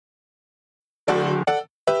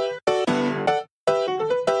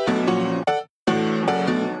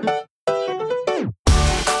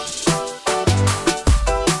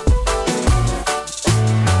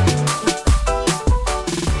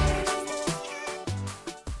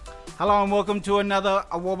Hello and welcome to another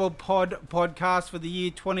Awabba Pod podcast for the year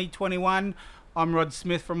 2021. I'm Rod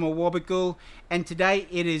Smith from Awabical, and today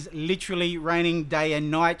it is literally raining day and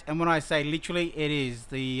night. And when I say literally, it is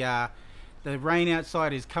the rain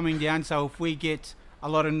outside is coming down. So if we get a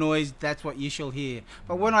lot of noise, that's what you shall hear.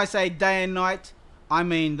 But when I say day and night, I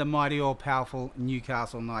mean the mighty all-powerful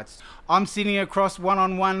Newcastle Knights. I'm sitting across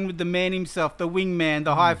one-on-one with the man himself, the wingman,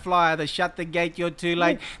 the high flyer, the shut the gate, you're too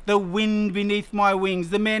late, the wind beneath my wings,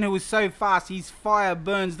 the man who is so fast his fire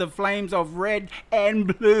burns the flames of red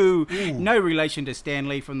and blue. No relation to Stan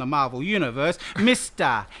Lee from the Marvel Universe,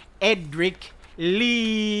 Mr. Edric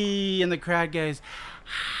Lee. And the crowd goes,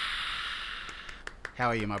 how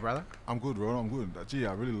are you, my brother? I'm good, Rod. I'm good. Gee,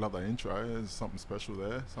 I really love that intro. There's something special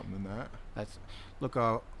there, something in that. Look,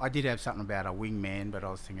 I did have something about a wingman, but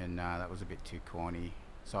I was thinking, that was a bit too corny.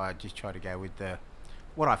 So I just tried to go with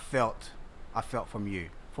what I felt from you,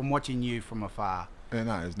 from watching you from afar. Yeah,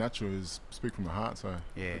 no, it's natural. It's speak from the heart, so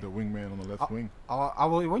Yeah. the wingman on the left wing. I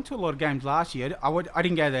went to a lot of games last year. I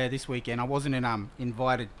didn't go there this weekend. I wasn't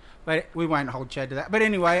invited, but we won't hold chat to that. But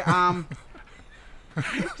anyway, how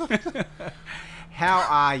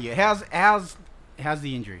are you? How's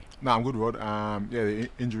the injury? No, I'm good, Rod. Yeah, the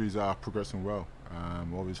injuries are progressing well.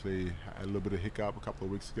 Obviously, had a little bit of hiccup a couple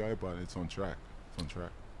of weeks ago, but it's on track.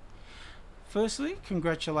 Firstly,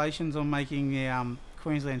 congratulations on making the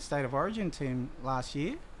Queensland State of Origin team last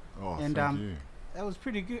year. Oh, And, thank you. That was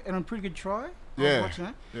pretty good, and a pretty good try. I Yeah, was watching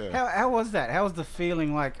that. yeah. How was that? How was the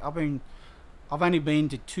feeling? Like I've only been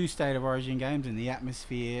to 2 State of Origin games, and the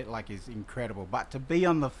atmosphere is incredible. But to be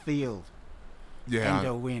on the field and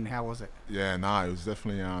to win, how was it? Yeah, no, it was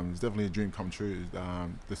definitely a dream come true.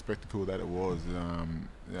 The spectacle that it was,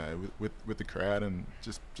 yeah, with the crowd and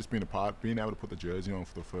just being able to put the jersey on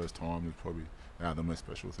for the first time was probably the most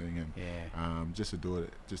special thing. And Yeah. just to do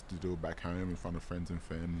it back home in front of friends and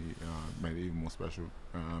family made it even more special.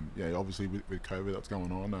 Yeah, obviously with COVID that's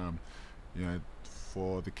going on,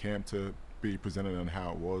 for the camp to be presented on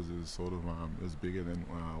how it was is sort of it was bigger than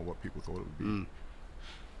what people thought it would be.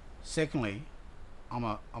 Secondly, I'm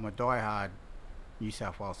a diehard New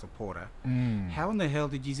South Wales supporter. How in the hell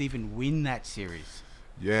did you even win that series?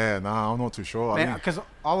 Yeah, no, I'm not too sure. I think- Because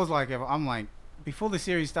I was I'm like, before the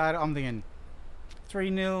series started, I'm thinking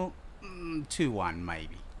 3-0, 2-1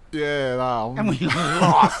 maybe. Yeah, no, And we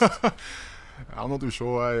lost. I'm not too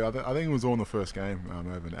sure. I think it was all in the first game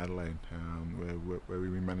over in Adelaide, where we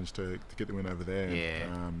managed to get the win over there.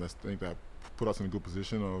 Yeah. I think that put us in a good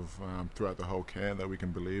position of throughout the whole camp that we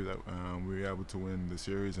can believe that we were able to win the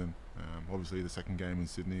series. And obviously the second game in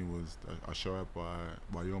Sydney was a show up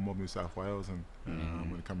by your mob, New South Wales. And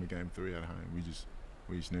when it came to game 3 at home, we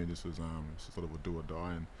just knew this was sort of a do or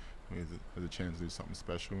die, and we had a chance to do something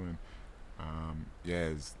special. And yeah,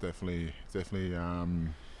 it's definitely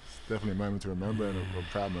a moment to remember and a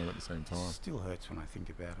proud moment at the same time. Still hurts when I think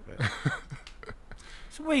about it. But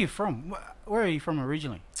so where are you from? Where are you from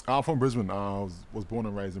originally? I'm from Brisbane. I was born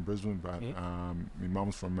and raised in Brisbane, but Yeah. my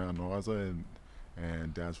mum's from Mount Isa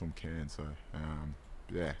and dad's from Cairns. So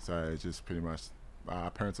yeah, so it's just pretty much our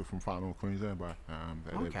parents are from Far North Queensland, but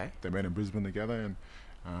they met in Brisbane together,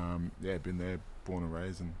 and yeah, been there, born and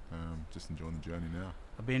raised, and just enjoying the journey now.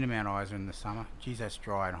 I've been to Mount Isa in the summer. Geez, that's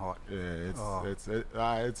dry and hot. Yeah,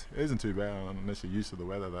 it isn't too bad unless you're used to the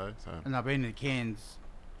weather though. So And I've been to Cairns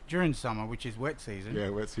during summer, which is wet season. yeah,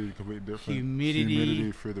 wet season completely different.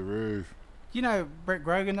 Humidity through the roof. You know Brett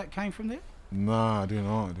Grogan that came from there? No, I do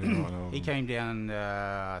not know. He came down,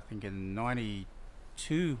 I think in '92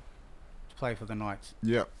 to play for the Knights.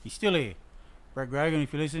 Yep. He's still here. Brett Grogan,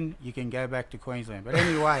 if you listen, you can go back to Queensland. But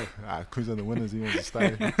anyway, Queensland the winners. He wants to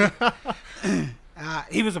stay.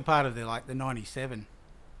 he was a part of the '97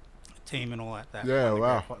 team and all that. Yeah,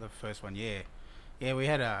 wow. The first one, yeah. Yeah, we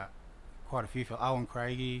had quite a few. Owen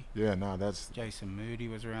Craigie, Yeah, no, that's Jason Moody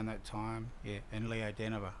was around that time. Yeah, and Leo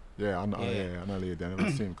Denver. yeah. I know. Yeah. Yeah, I know Leo Denver.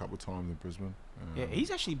 I've seen him a couple of times in Brisbane. Yeah, he's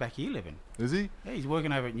actually back here living. Is he? Yeah, he's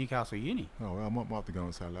working over at Newcastle Uni. Oh, well, I might have to go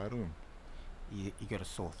and say hello to him. He got a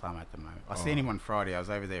sore thumb at the moment. I seen him on Friday. I was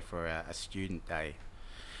over there for a student day.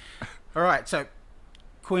 All right, so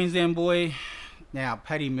Queensland boy. Now,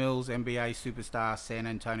 Paddy Mills, NBA superstar, San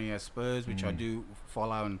Antonio Spurs, which I do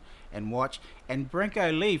follow and watch. And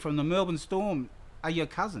Brenko Lee from the Melbourne Storm are your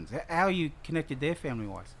cousins. How are you connected there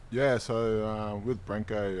family-wise? Yeah, so with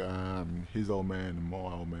Branko, his old man and my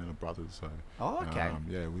old man are brothers. So Oh, okay.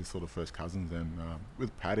 yeah, we're sort of first cousins. And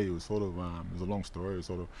with Paddy, it was sort of it was a long story. It was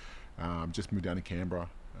sort of just moved down to Canberra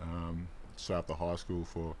straight after high school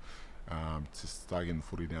for to start getting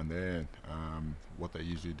footy down there. And what they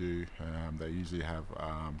usually do, they usually have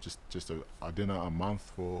just a dinner a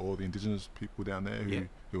month for all the Indigenous people down there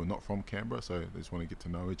who are not from Canberra, so they just want to get to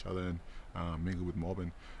know each other and mingle with mob.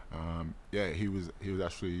 And he was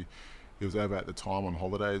actually. He was over at the time on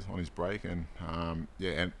holidays on his break, and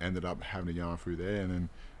and ended up having a yarn through there. And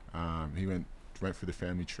then he went through the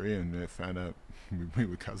family tree and found out we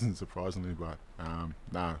were cousins, surprisingly. But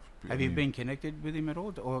nah. Have you been connected with him at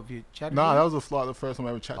all, or have you chatted? No, with him? that was the first time I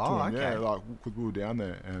ever chatted to him. Okay. Yeah, like because we were down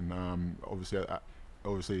there, and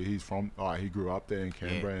obviously he's from. He grew up there in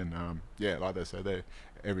Canberra, and like they say,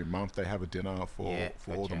 every month they have a dinner for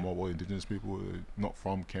all the more Indigenous people who are not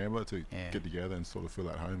from Canberra to get together and sort of feel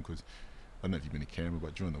at home. Because I don't know if you've been to Canberra,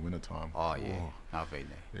 but during the winter time, I've been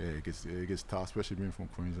there. Yeah, it gets tough, especially being from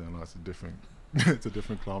Queensland. Like, it's a different it's a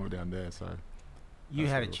different climate down there. So you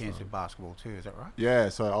had a chance at basketball too, is that right? Yeah,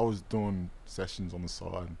 so I was doing sessions on the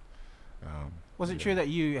side. Was it true that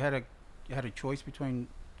you had a choice between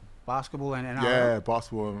basketball and NRL? Yeah,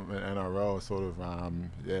 basketball and NRL sort of.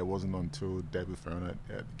 It wasn't until David Ferron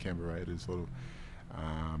at the Canberra Raiders sort of.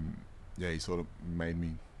 He sort of made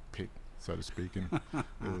me pick, so to speak, and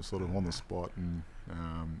it was sort of on the spot. And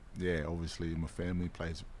obviously my family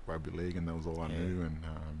plays rugby league, and that was all I knew. And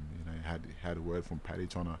had a word from Paddy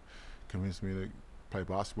trying to convince me to play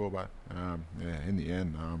basketball, but in the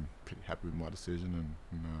end, I'm pretty happy with my decision.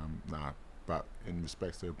 But in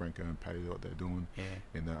respects to Branko and Paddy, what they're doing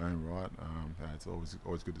in their own right, it's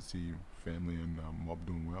always good to see family and mob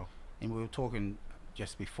doing well. And we were talking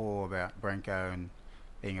just before about Branko and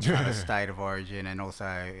being a part of State of Origin, and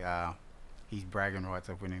also his bragging rights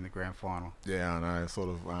of winning the grand final. Yeah, I know, sort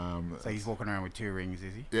of. So he's walking around with 2 rings,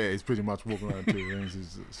 is he? Yeah, he's pretty much walking around with 2 rings.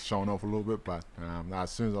 He's showing off a little bit, but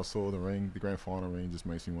as soon as I saw the grand final ring, just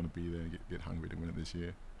makes me want to be there and get hungry to win it this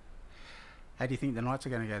year. How do you think the Knights are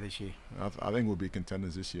going to go this year? I think we'll be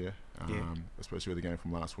contenders this year, especially with the game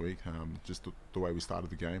from last week. Just the way we started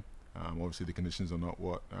the game. Obviously, the conditions are not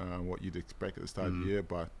what you'd expect at the start of the year,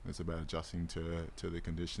 but it's about adjusting to the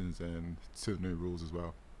conditions and to the new rules as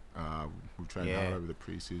well. We've trained hard over the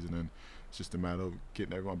pre-season, and it's just a matter of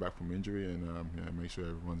getting everyone back from injury and make sure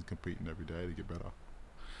everyone's competing every day to get better.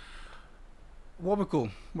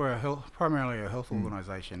 Wabakul, we're primarily a health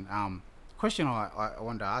organisation. Question I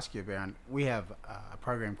wanted to ask you about, we have a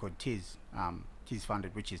program called TIS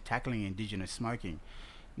funded, which is Tackling Indigenous Smoking.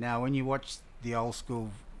 Now, when you watch the old school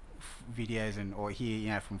videos or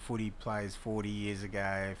hear from footy players 40 years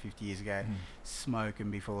ago, 50 years ago, smoking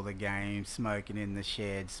before the game, smoking in the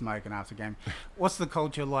shed, smoking after the game, what's the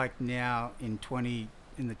culture like now in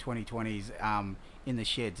the 2020s in the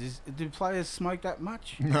sheds? Do players smoke that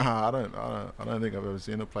much? No, I don't think I've ever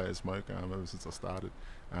seen a player smoke ever since I started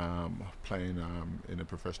playing in a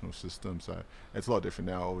professional system. So it's a lot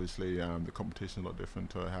different now. Obviously, the competition is a lot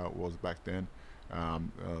different to how it was back then. I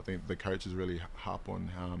think the coaches really harp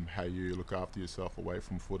on how you look after yourself away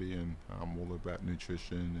from footy, and all about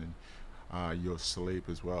nutrition and your sleep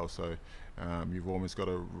as well. So you've almost got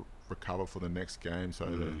to recover for the next game, so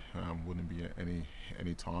there wouldn't be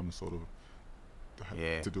any time to sort of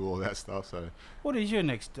to do all that stuff. So what is your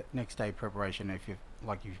next day preparation if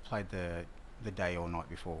you've played the day or night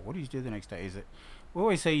before? What do you do the next day? Is it, we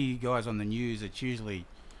always see you guys on the news, it's usually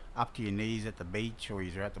up to your knees at the beach or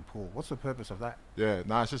you're at the pool. What's the purpose of that? Yeah,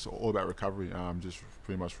 no, it's just all about recovery. Just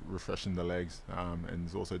pretty much refreshing the legs, and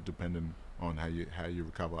it's also dependent on how you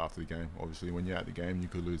recover after the game. Obviously, when you're at the game, you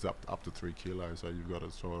could lose up to 3 kilos, so you've got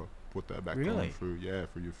to sort of put that back on through your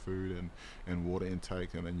food and water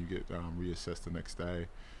intake, and then you get reassessed the next day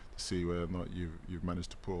to see whether or not you've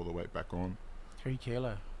managed to put all the weight back on. 3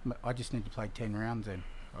 kilo. I just need to play 10 rounds then.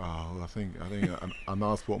 Oh, well, I think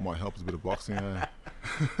another sport might help is a bit of boxing.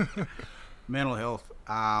 Mental health,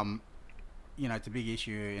 it's a big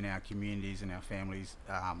issue in our communities and our families.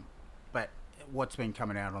 But what's been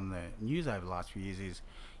coming out on the news over the last few years is,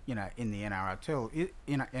 in the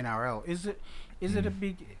NRL, is it a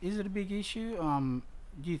big issue?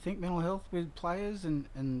 Do you think mental health with players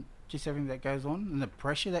and just everything that goes on and the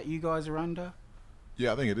pressure that you guys are under?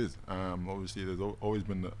 Yeah, I think it is. Obviously, there's always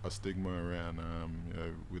been a stigma around,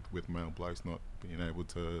 with male blokes not being able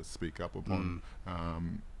to speak up upon,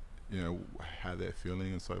 how they're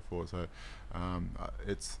feeling and so forth. So,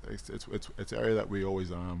 it's an area that we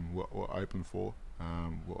always we're open for.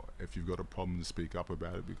 If you've got a problem, to speak up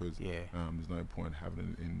about it, because there's no point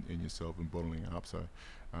having it in yourself and bottling it up. So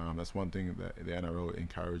that's one thing that the NRL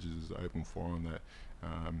encourages, is open forum, that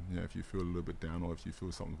if you feel a little bit down or if you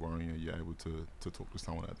feel something's worrying you, you're able to talk to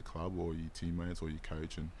someone at the club or your teammates or your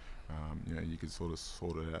coach, and you can sort of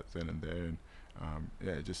sort it out then and there, and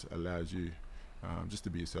it just allows you just to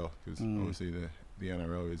be yourself, because obviously the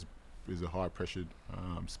NRL is a high pressured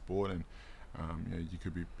sport, and you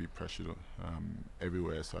could be pressured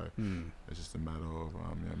everywhere. So it's just a matter of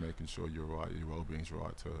making sure you're right, your well-being's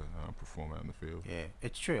right to perform out in the field. Yeah,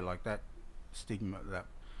 it's true. Like that stigma that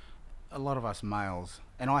a lot of us males,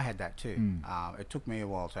 and I had that too. It took me a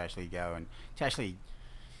while to actually go and to actually,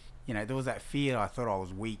 there was that fear. I thought I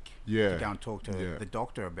was weak to go and talk to the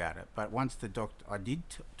doctor about it. But once I did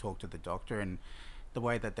talk to the doctor, and the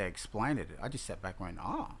way that they explained it, I just sat back and went,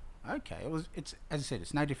 "Oh, okay." It's as I said,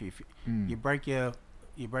 it's no different. If you break your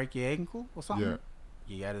ankle or something,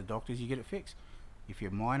 you go to the doctors, you get it fixed. If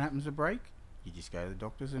your mind happens to break, you just go to the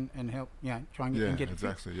doctors and help, try and get it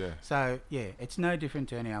fixed. Yeah. So it's no different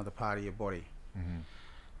to any other part of your body.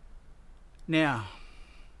 Now,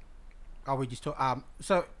 we just talk?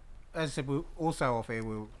 So, as I said, we also off air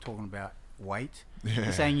we were talking about weight. Yeah.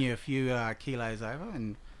 You're saying you're a few kilos over,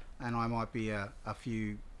 and I might be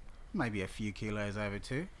maybe a few kilos over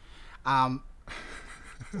too.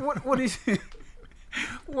 What is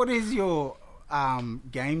what is your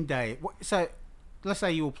game day? So, let's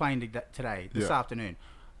say you were playing today, this afternoon.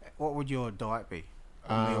 What would your diet be?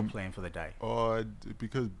 Or meal plan for the day?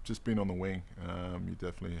 Because just being on the wing, you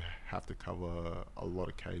definitely have to cover a lot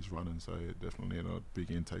of cage running, so you definitely need a big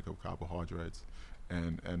intake of carbohydrates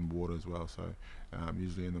and water as well. So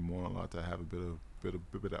usually in the morning I like to have a bit of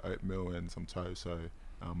oatmeal and some toast, so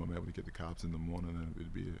I'm able to get the carbs in the morning, and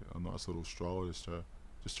it'd be a nice little stroll just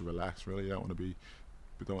to relax. Really, you don't want to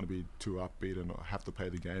be too upbeat and have to play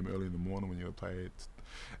the game early in the morning when you're play it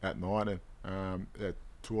at night. And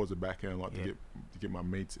towards the back end, I like to get my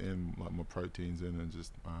meats in, like my proteins in, and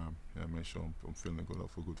just make sure I'm feeling good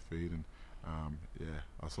off a good feed. And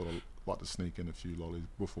I sort of like to sneak in a few lollies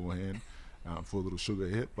beforehand for a little sugar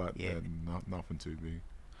hit, but nothing too big.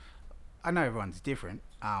 I know everyone's different.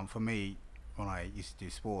 For me, when I used to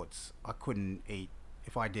do sports, I couldn't eat.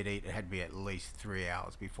 If I did eat, it had to be at least 3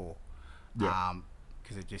 hours before.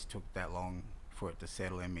 Because it just took that long for it to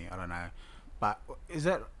settle in me. I don't know. But is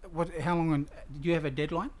that how long? Did you have a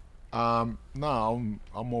deadline? No,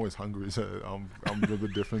 I'm always hungry, so I'm a little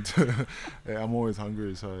bit different. I'm always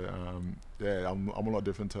hungry, so I'm a lot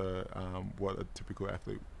different to what a typical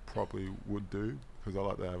athlete probably would do, because I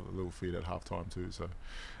like to have a little feed at halftime too. So,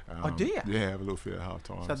 do you? Yeah, have a little feed at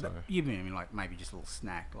halftime. So you mean like maybe just a little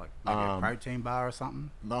snack, like maybe a protein bar or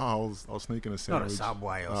something? No, I was sneaking a sandwich. Not a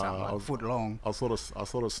Subway or something like a foot long. I sort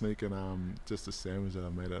of sneaking just a sandwich that I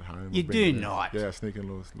made at home. You do not? Yeah, sneaking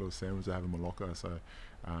a little sandwich I have in my locker. So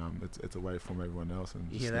it's away from everyone else,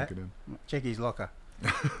 and just sneak it in. Check his locker.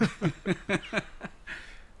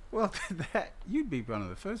 Well, you'd be one of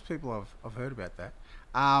the first people I've heard about that.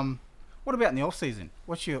 What about in the off season?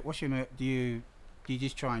 What's your do you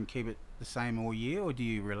just try and keep it the same all year, or do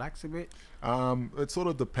you relax a bit? It sort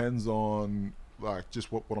of depends on like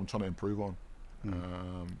just what I'm trying to improve on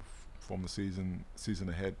from the season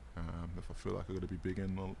ahead. If I feel like I've got to be big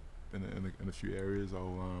in a few areas,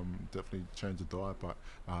 I'll definitely change the diet. But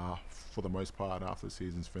for the most part, after the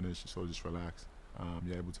season's finished, you sort of just relax.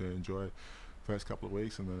 You're able to enjoy first couple of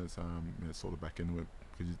weeks, and then it's sort of back into it,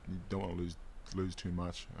 because you don't want to lose too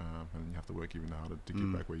much, and you have to work even harder to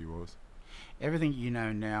get back where you was. Everything you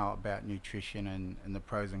know now about nutrition and the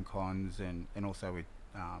pros and cons, and also with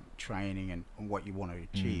training and what you want to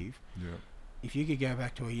achieve, if you could go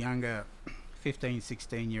back to a younger 15,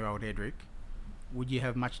 16-year-old Edric, would you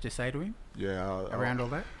have much to say to him? Yeah, around all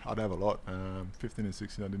that? I'd have a lot. 15 and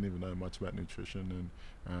 16, I didn't even know much about nutrition,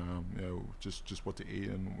 and just what to eat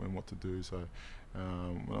and what to do. So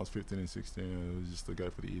when I was 15 and 16, it was just to go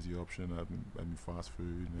for the easy option. I'd fast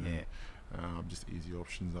food, and just easy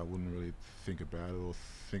options. I wouldn't really think about it or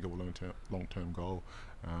think of a long-term goal.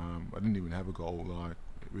 I didn't even have a goal like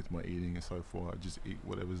with my eating and so forth. I just eat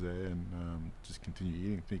whatever's there, and just continue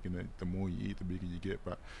eating, thinking that the more you eat, the bigger you get.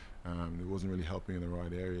 But it wasn't really helping in the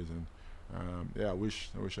right areas, and I wish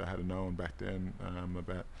I had known back then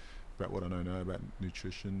about what I know now about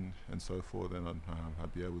nutrition and so forth. Then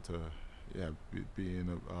I'd be able to be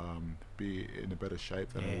in a better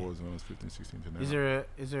shape than I was when I was 15, 16 to now.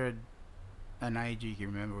 Is there an age you can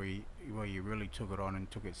remember where you really took it on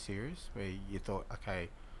and took it serious, where you thought, okay,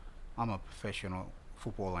 I'm a professional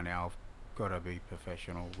footballer now, I've got to be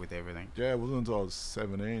professional with everything? Yeah, it wasn't until I was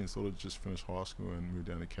 17, sort of just finished high school and moved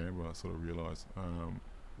down to Canberra, I sort of realised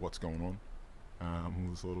what's going on. I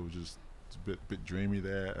was sort of just a bit dreamy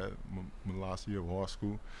there at my last year of high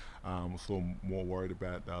school. I was sort of more worried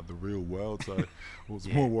about the real world, so I was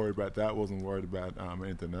more worried about that, wasn't worried about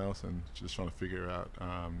anything else, and just trying to figure out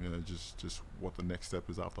just what the next step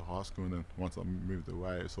is after high school. And then once I moved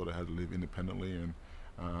away, I sort of had to live independently, and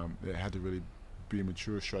had to really be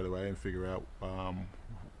mature straight away and figure out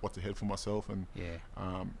what's ahead for myself. And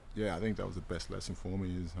I think that was the best lesson for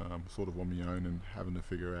me, is sort of on my own and having to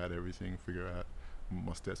figure out everything, figure out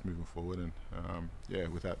my steps moving forward. And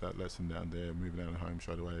without that lesson down there, moving out of home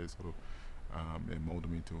straight away, it sort of it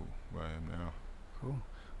molded me to where I am now. Cool.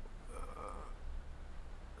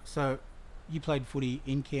 So, you played footy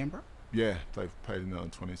in Canberra? Yeah, they've played in the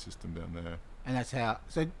under-20 system down there. And that's how...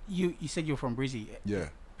 So, you said you're from Brizzy. Yeah.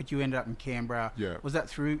 But you ended up in Canberra. Yeah. Was that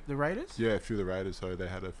through the Raiders? Yeah, through the Raiders. So, they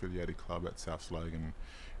had an affiliated club at South Slogan.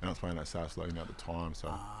 And I was playing at South Slogan at the time.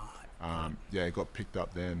 So, it got picked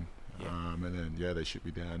up then. Yeah. And then, they shipped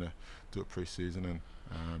me down to do a pre-season.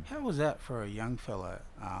 And how was that for a young fella,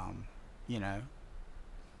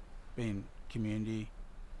 being community...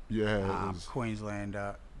 Yeah, it was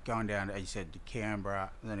Queenslander, going down, as you said, to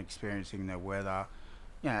Canberra, then experiencing the weather.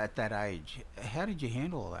 At that age, how did you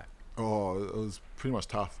handle all that? Oh, it was pretty much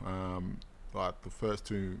tough. Like the first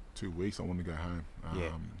two weeks, I wanted to go home.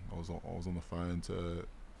 I was on the phone to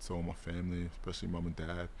all my family, especially mum and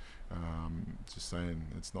dad, just saying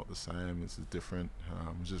it's not the same, it's different.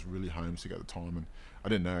 I was just really homesick at the time, and I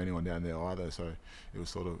didn't know anyone down there either, so it was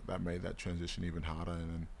sort of, that made that transition even harder. And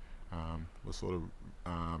then was sort of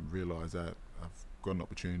realised that I've got an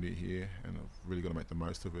opportunity here, and I've really got to make the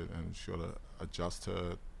most of it, and just got to adjust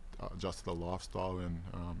to the lifestyle and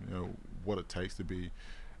what it takes to be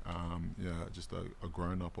just a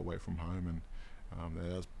grown up away from home. And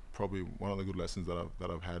that's probably one of the good lessons that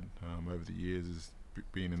I've had over the years, is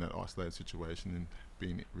being in that isolated situation and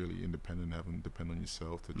being really independent, having to depend on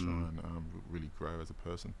yourself to try and really grow as a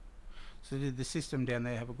person. So did the system down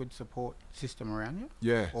there have a good support system around you?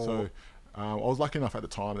 Yeah, so I was lucky enough at the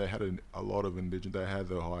time. They had a lot of Indigenous. They had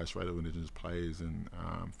the highest rate of Indigenous players in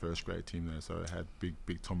first grade team there. So they had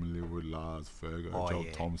big Tommy Learwood, Lars Fergo, Joel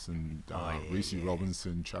Thompson, Reece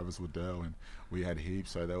Robinson, Travis Waddell, and we had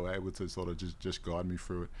heaps. So they were able to sort of just guide me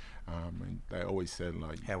through it. And they always said,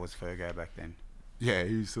 like, how was Fergo back then? Yeah,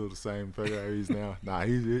 he's still the same Fergo he is now.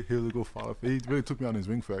 He was a good father. He really took me on his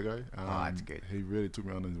wing, Fergo. That's good. He really took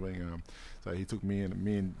me on his wing. So he took me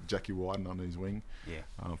and Jackie Wyden on his wing. Yeah.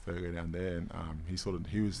 Fergo down there, and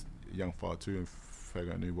he was a young father too, and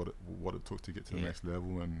Fergo knew what it took to get to the next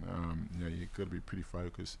level, and you got to be pretty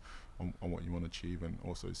focused on what you want to achieve, and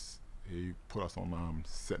also he put us on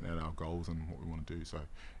setting out our goals and what we want to do. So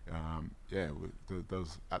there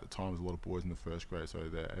was, at the time, there was a lot of boys in the first grade, so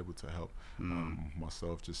they're able to help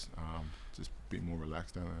myself just be more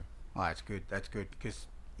relaxed down there. Oh, that's good, because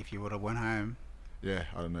if you would have went home, I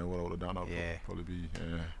don't know what I would have done. I'd probably be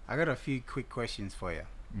I got a few quick questions for you.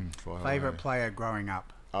 Favourite player growing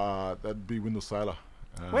up? That'd be Wendell Saylor.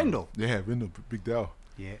 Wendell? Yeah, Wendell, Big Dell.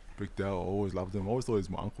 Yeah. Big Dell, I always loved him. I always thought he was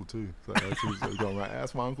my uncle too. So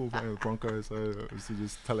that's my uncle playing with Broncos. So I used to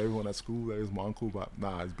just tell everyone at school that he was my uncle. But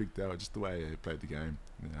it's Big Dell, just the way he played the game.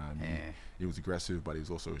 He was aggressive, but he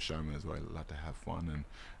was also a showman as well. He liked to have fun,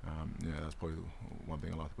 and that's probably one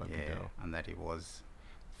thing I liked about Big Dell. And that he was.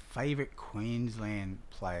 Favourite Queensland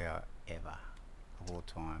player ever of all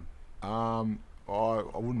time? I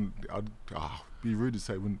wouldn't. I'd be rude to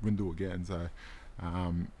say Wendell again. So.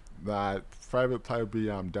 That favourite player would be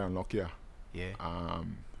Darren Lockyer. Yeah.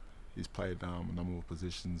 He's played a number of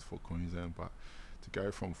positions for Queensland, but to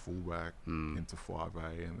go from fullback into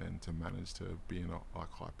 5A and then to manage to be in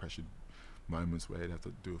high pressured moments where he'd have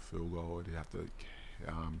to do a field goal, or he'd have to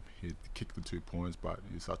he'd kick the 2 points, but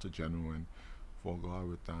he's such a genuine for a guy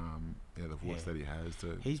with the voice that he has.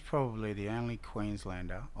 He's probably the only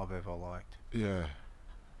Queenslander I've ever liked. Yeah.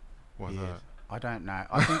 Why's that? I don't know.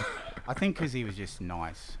 I think because he was just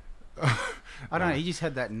nice. I don't know. He just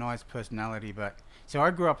had that nice personality. But so I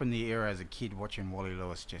grew up in the era as a kid watching Wally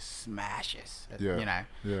Lewis just smash us.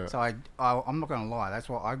 Yeah. So I'm not going to lie. That's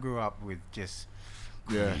what I grew up with. Just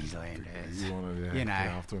Queenslanders. You wanted to get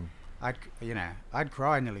after him. I'd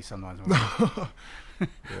cry nearly sometimes. I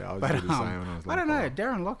was really the same when I was. I don't know.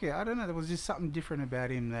 Darren Lockyer. I don't know. There was just something different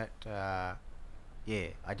about him that.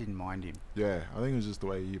 I didn't mind him. Yeah, I think it was just the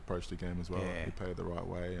way he approached the game as well. Yeah. He played it the right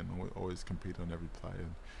way and always competed on every play.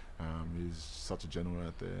 And he's such a gentleman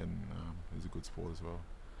out there, and he's a good sport as well.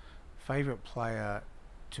 Favourite player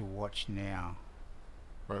to watch now?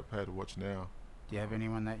 Favourite player to watch now? Do you have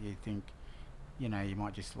anyone that you think, you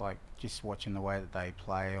might just like just watching the way that they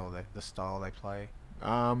play or the style they play?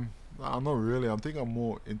 I'm not really. I think I'm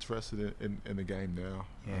more interested in the game now.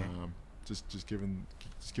 Yeah. Just given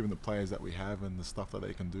the players that we have and the stuff that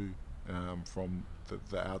they can do, from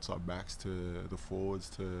the outside backs to the forwards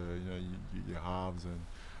to your halves and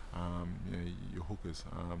your hookers.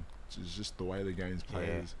 Just the way the game's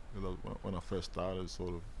played. When I first started,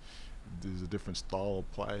 sort of, there's a different style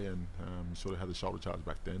of play, and you sort of had the shoulder charge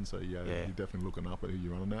back then. So yeah, you're definitely looking up at who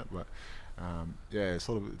you're running at. But yeah, it's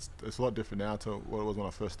a lot different now to what it was when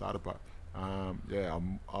I first started. But yeah,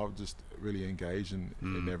 I've just really engaged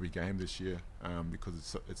in every game this year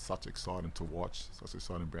because it's such exciting to watch, such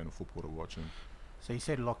exciting brand of football to watch. And so you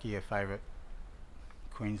said Lockie, your favourite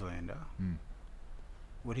Queenslander.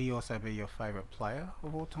 Would he also be your favourite player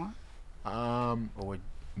of all time? Or would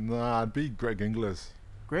I'd be Greg Inglis.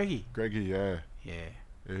 Greggy, yeah. Yeah.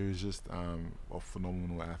 He was just a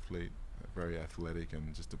phenomenal athlete, very athletic,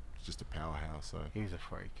 and just a powerhouse. So he was a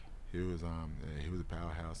freak. He was he was a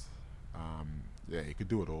powerhouse. Yeah, he could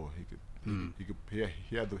do it all.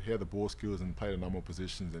 He had the ball skills and played a number of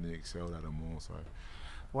positions, and he excelled at them all. So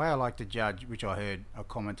the way I like to judge, which I heard a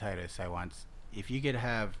commentator say once, if you could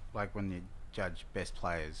have, like when you judge best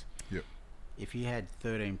players, if you had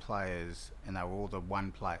 13 players and they were all the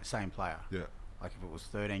same player, like if it was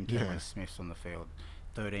 13 Cameron Smiths on the field,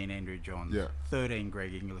 13 Andrew Johns, 13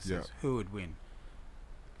 Greg Inglis's, who would win?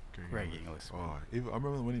 Greg Inglis. Oh, I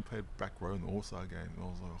remember when he played back row in the All-Star game, and I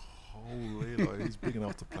was like, holy, like, he's big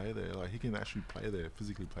enough to play there. Like, he can actually play there,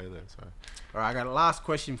 physically play there. So, all right, I got a last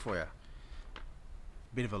question for you.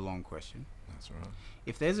 Bit of a long question. That's all right.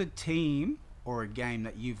 If there's a team or a game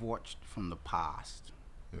that you've watched from the past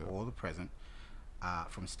or the present,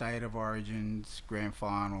 from State of Origins, Grand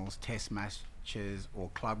Finals, Test matches, or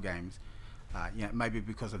club games, maybe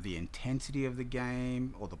because of the intensity of the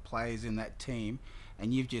game or the players in that team,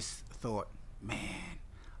 and you've just thought, man,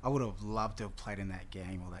 I would have loved to have played in that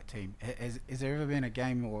game or that team. Has there ever been a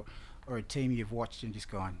game or a team you've watched and just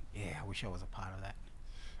gone, yeah, I wish I was a part of that?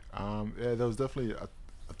 Yeah, there was definitely a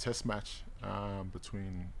test match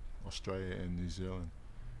between Australia and New Zealand.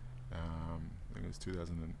 I think it was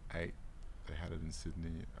 2008. They had it in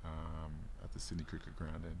Sydney at the Sydney Cricket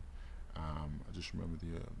Ground, and I just remember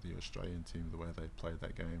the Australian team, the way they played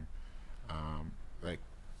that game.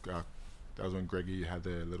 That was when Greggy had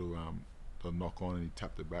their little the knock on, and he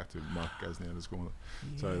tapped it back to Mark Gasnier corner.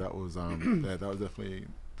 So that was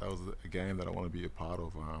that was a game that I want to be a part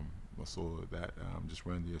of. I saw that just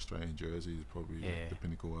wearing the Australian jersey is probably the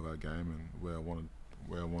pinnacle of our game, and where I want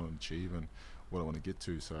to achieve and what I want to get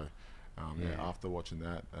to. So after watching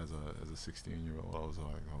that as a 16-year-old, I was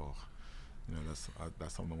like, oh,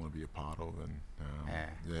 that's something I want to be a part of, and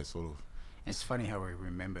sort of. It's funny how we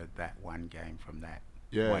remembered that one game from that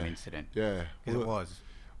one incident. Yeah, because it was.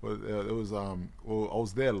 Well, it was. Well, I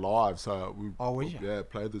was there live, so we. Oh, was you? Yeah,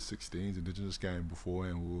 played the 16s Indigenous game before,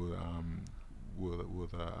 and we were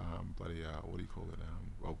with bloody what do you call it?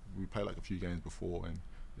 Well, we played like a few games before, and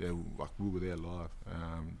we were there live.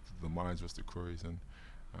 The Mines versus the Koreans, and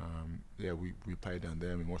we played down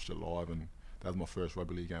there and we watched it live, and that was my first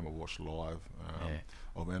rugby league game I watched live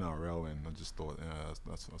of NRL, and I just thought,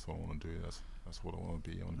 that's what I want to do. That's what I want to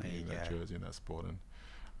be. I want to be in that jersey and that sport, and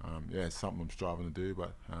it's something I'm striving to do.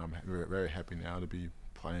 But I'm very, very happy now to be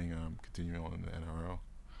playing, continuing on in the NRL.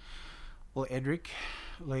 Well, Edric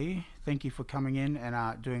Lee, thank you for coming in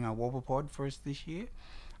and doing our Wobble Pod for us this year.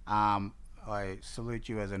 I salute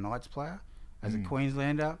you as a Knights player, as a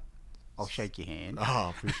Queenslander. I'll shake your hand.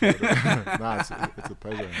 Oh, appreciate it. No, it's a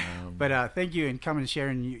pleasure. But thank you, and coming and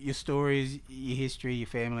sharing your stories, your history, your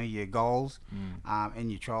family, your goals,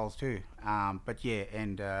 and your trials too. Hope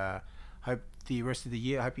the rest of the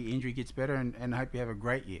year, I hope your injury gets better, and I hope you have a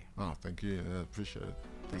great year. Oh, thank you. I appreciate it.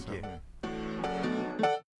 Thank you.